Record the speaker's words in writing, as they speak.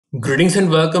Greetings and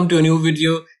welcome to a new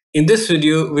video. In this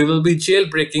video, we will be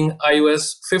jailbreaking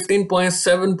iOS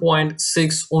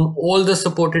 15.7.6 on all the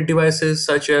supported devices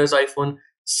such as iPhone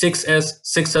 6s,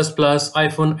 6s Plus,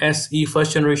 iPhone SE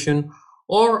first generation,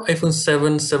 or iPhone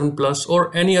 7, 7 Plus,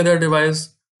 or any other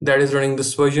device that is running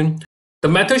this version. The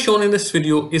method shown in this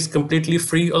video is completely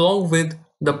free along with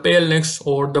the Palen1x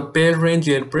or the Palera1n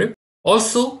Jailbreak.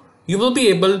 Also, you will be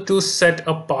able to set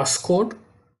a passcode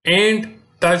and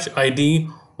Touch ID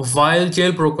while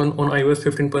jailbroken on iOS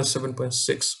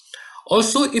 15.7.6.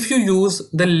 Also, if you use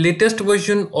the latest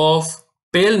version of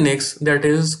Palen1x, that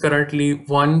is currently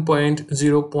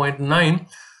 1.0.9,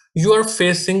 you are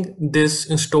facing this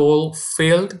install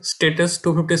failed status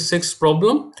 256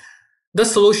 problem. The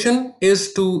solution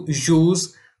is to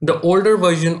use the older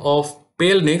version of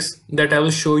Palen1x that I will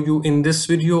show you in this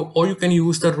video, or you can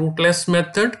use the rootless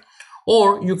method,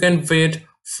 or you can wait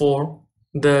for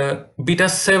the beta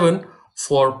 7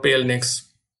 for Palen1x.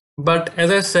 But as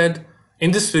I said,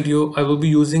 in this video I will be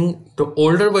using the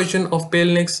older version of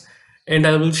Palen1x, and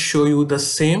I will show you the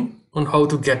same on how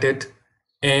to get it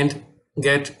and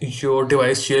get your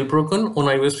device jailbroken on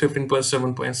iOS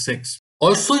 15.7.6.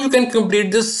 Also, you can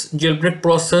complete this jailbreak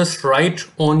process right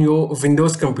on your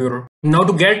Windows computer. Now,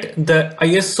 to get the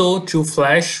ISO to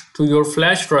flash to your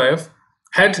flash drive,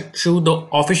 head to the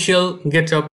official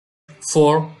GitHub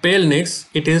for Palen1x.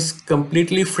 It is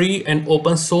completely free and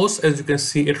open source, as you can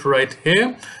see it right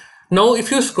here. Now,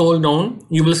 if you scroll down,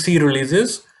 you will see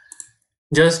releases.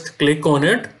 Just click on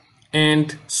it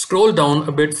and scroll down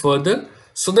a bit further.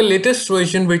 So the latest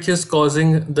version which is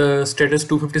causing the status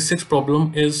 256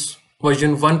 problem is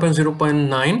version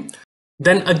 1.0.9.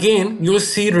 Then again, you will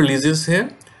see releases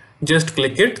here. Just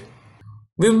click it.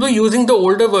 We will be using the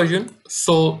older version,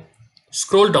 so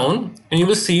scroll down and you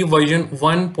will see version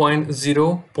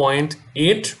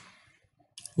 1.0.8.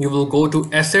 You will go to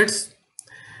assets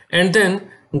and then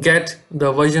get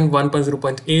the version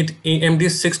 1.0.8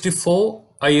 AMD64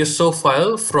 ISO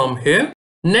file from here.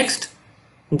 Next,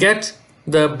 get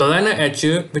the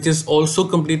Palera1n which is also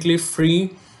completely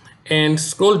free, and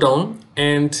scroll down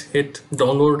and hit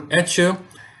download etcher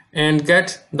and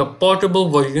get the portable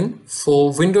version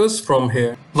for Windows from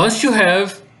here. Once you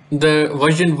have the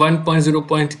version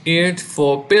 1.0.8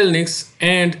 for Palen1x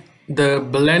and the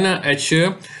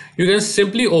Palera1n, you can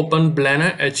simply open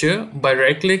Palera1n by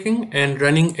right clicking and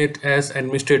running it as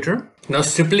administrator. Now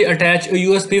simply attach a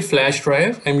USB flash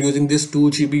drive. I'm using this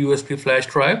 2 GB USB flash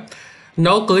drive.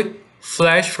 Now click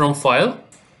flash from file.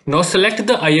 Now select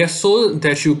the ISO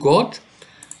that you got,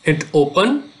 hit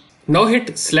open. Now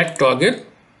hit select target.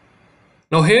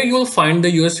 Now here you will find the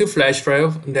USB flash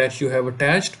drive that you have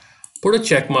attached. Put a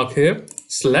check mark here,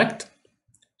 select,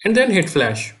 and then hit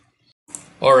flash.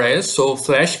 Alright, so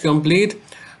flash complete.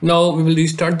 Now we will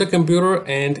restart the computer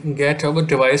and get our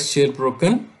device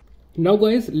jailbroken. Now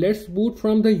guys, let's boot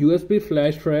from the USB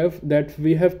flash drive that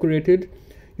we have created.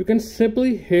 You can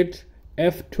simply hit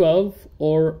F12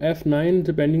 or F9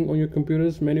 depending on your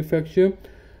computer's manufacturer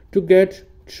to get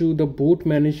to the boot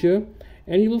manager,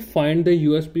 and you will find the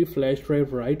USB flash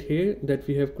drive right here that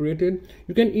we have created.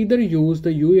 You can either use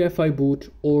the UEFI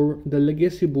boot or the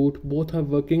legacy boot, both are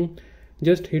working.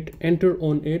 Just hit enter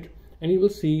on it and you will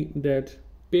see that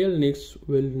Palen1x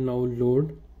will now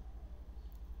load,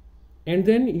 and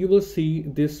then you will see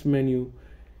this menu.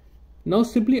 Now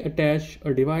simply attach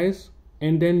a device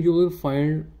and then you will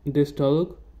find this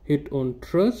dialog. Hit on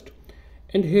trust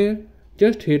and here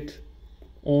just hit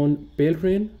on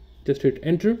Palera1n, just hit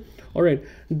enter. Alright,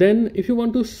 then if you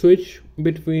want to switch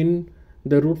between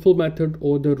the rootful method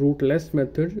or the rootless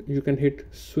method, you can hit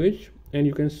switch and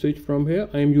you can switch from here.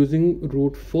 I am using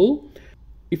rootful.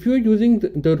 If you are using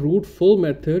the rootful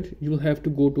method, you will have to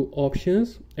go to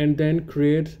options and then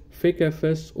create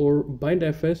fakefs or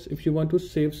bindfs. If you want to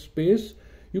save space,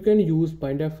 you can use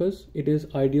bindfs. It is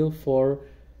ideal for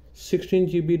 16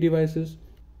 GB devices.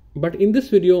 But in this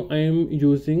video, I am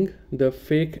using the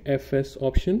fakefs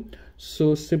option.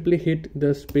 So simply hit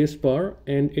the space bar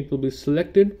and it will be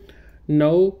selected.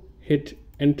 Now hit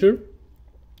enter.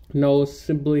 Now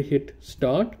simply hit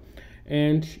start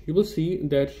and you will see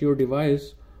that your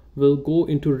device will go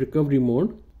into recovery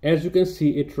mode, as you can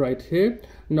see it right here.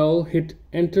 Now hit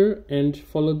enter and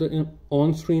follow the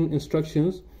on-screen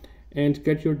instructions and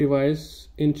get your device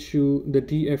into the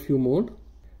DFU mode.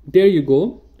 There you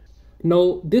go.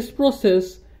 Now this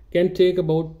process can take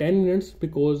about 10 minutes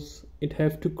because it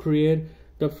have to create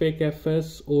the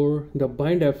fakefs or the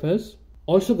bindfs.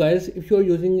 Also guys, if you are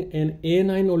using an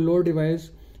A9 or lower device,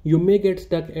 you may get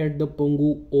stuck at the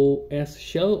Pongu OS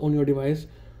shell on your device.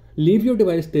 Leave your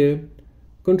device there,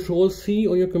 Control C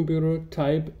on your computer,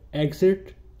 type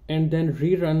exit and then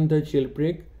rerun the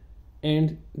jailbreak,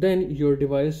 and then your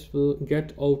device will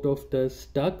get out of the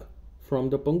stuck from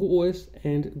the Pangu OS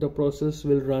and the process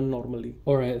will run normally.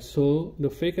 Alright, so the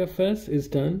fake FS is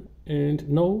done and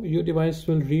now your device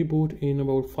will reboot in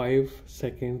about 5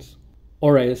 seconds.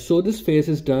 Alright, so this phase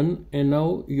is done and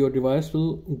now your device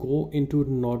will go into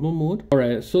normal mode.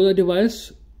 Alright, so the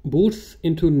device boots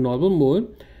into normal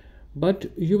mode, but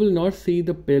you will not see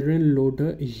the Palera1n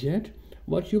loader yet.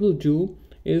 What you will do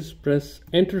is press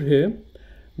enter here,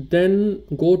 then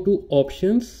go to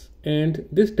options, and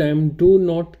this time do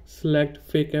not select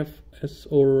fake FS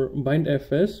or bind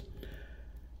FS.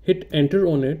 Hit enter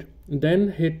on it, then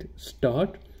hit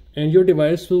start, and your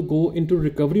device will go into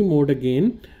recovery mode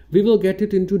again. We will get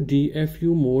it into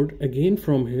DFU mode again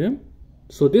from here.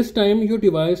 So this time your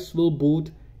device will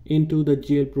boot into the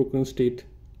jailbroken state.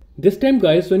 This time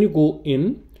guys, when you go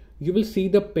in, you will see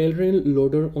the Palera1n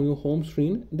loader on your home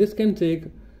screen. This can take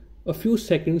a few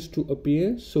seconds to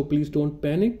appear, so please don't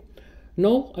panic.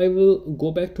 Now I will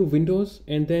go back to Windows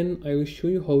and then I will show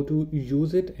you how to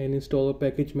use it and install a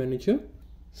package manager.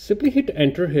 Simply hit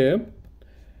enter here,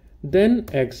 then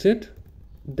exit,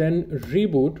 then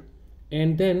reboot,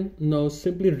 and then now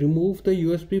simply remove the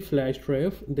USB flash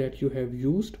drive that you have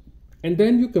used, and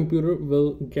then your computer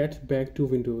will get back to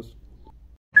Windows.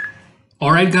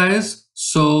 Alright guys,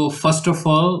 so first of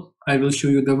all I will show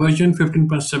you the version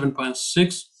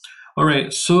 15.7.6.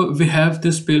 Alright, so we have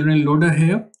this Palera1n loader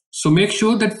here. So make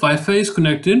sure that Wi-Fi is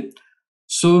connected.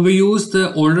 So we use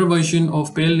the older version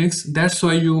of Palen1x. That's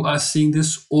why you are seeing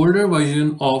this older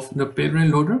version of the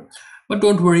Palera1n loader. But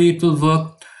don't worry, it will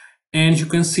work. And you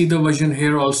can see the version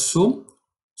here also.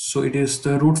 So it is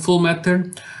the rootful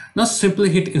method. Now simply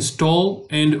hit install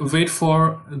and wait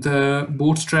for the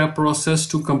bootstrap process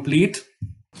to complete.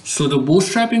 So the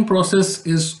bootstrapping process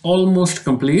is almost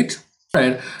complete.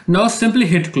 Right, now simply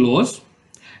hit close.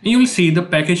 And you will see the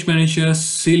package manager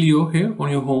Celio here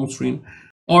on your home screen.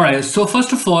 Alright, so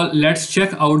first of all, let's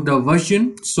check out the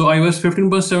version. So iOS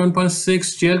 15.7.6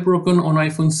 jailbroken on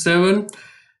iPhone 7.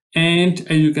 And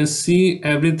as you can see,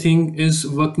 everything is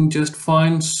working just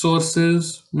fine.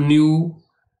 Sources, new.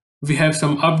 We have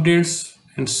some updates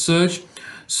and search.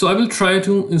 So I will try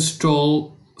to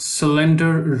install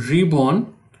Cylinder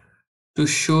Reborn to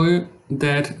show you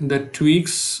that the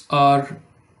tweaks are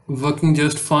working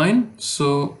just fine.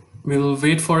 So we'll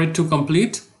wait for it to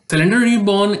complete. Cylinder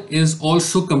Reborn is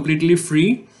also completely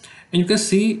free, and you can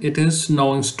see it is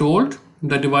now installed.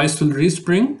 The device will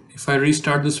respring if I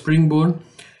restart the springboard,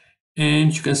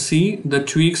 and you can see the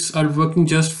tweaks are working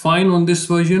just fine on this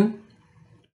version.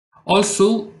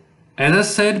 Also, as I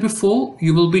said before,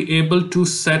 you will be able to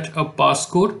set a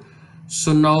passcode.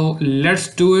 So now let's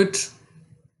do it.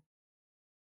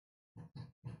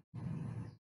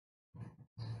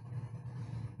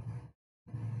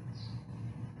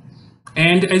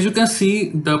 And as you can see,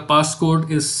 the passcode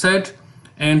is set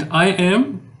and I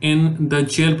am in the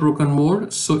jailbroken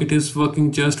mode, so it is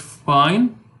working just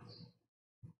fine.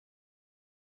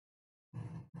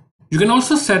 You can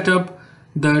also set up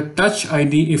the Touch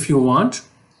ID if you want.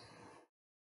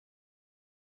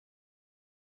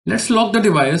 Let's lock the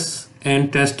device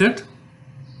and test it.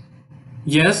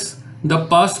 Yes, the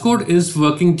passcode is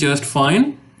working just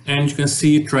fine and you can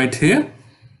see it right here.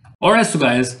 Alright, so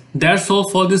guys, that's all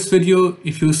for this video.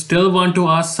 If you still want to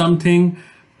ask something,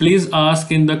 please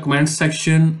ask in the comment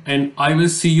section and I will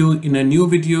see you in a new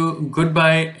video.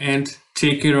 Goodbye and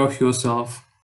take care of yourself.